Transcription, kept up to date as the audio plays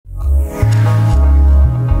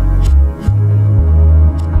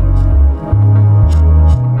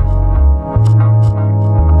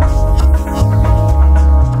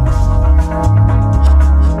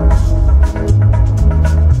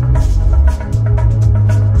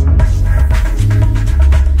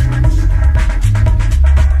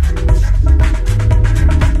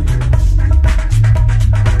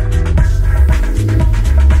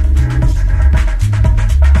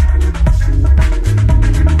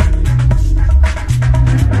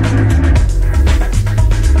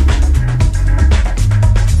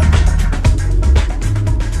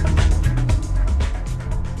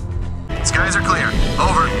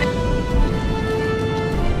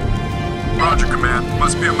Command.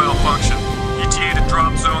 Must be a malfunction. ETA to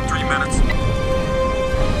drop zone 3 minutes.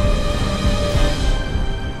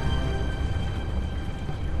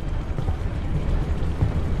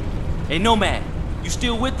 Hey, Nomad, you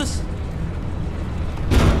still with us?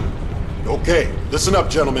 Okay, listen up,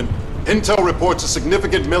 gentlemen. Intel reports a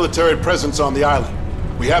significant military presence on the island.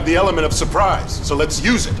 We have the element of surprise, so let's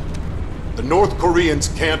use it. The North Koreans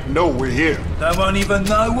can't know we're here. They won't even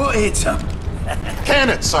know what hit them. Can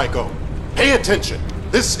it, Psycho? Pay attention.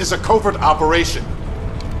 This is a covert operation.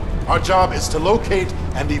 Our job is to locate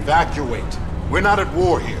and evacuate. We're not at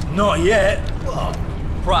war here. Not yet.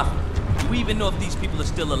 Prophet, do we even know if these people are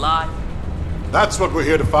still alive? That's what we're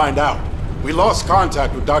here to find out. We lost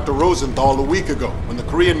contact with Dr. Rosenthal a week ago when the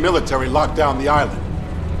Korean military locked down the island.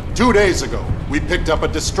 2 days ago, we picked up a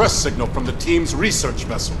distress signal from the team's research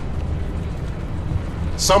vessel.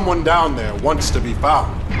 Someone down there wants to be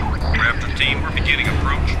found. Grab the team. We're beginning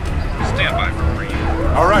approach. Stand by for green.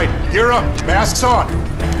 All right, gear up. Masks on.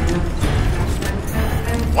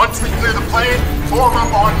 Once we clear the plane, form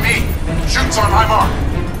up on me. Shoots on my mark.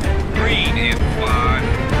 Green in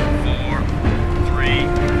 5.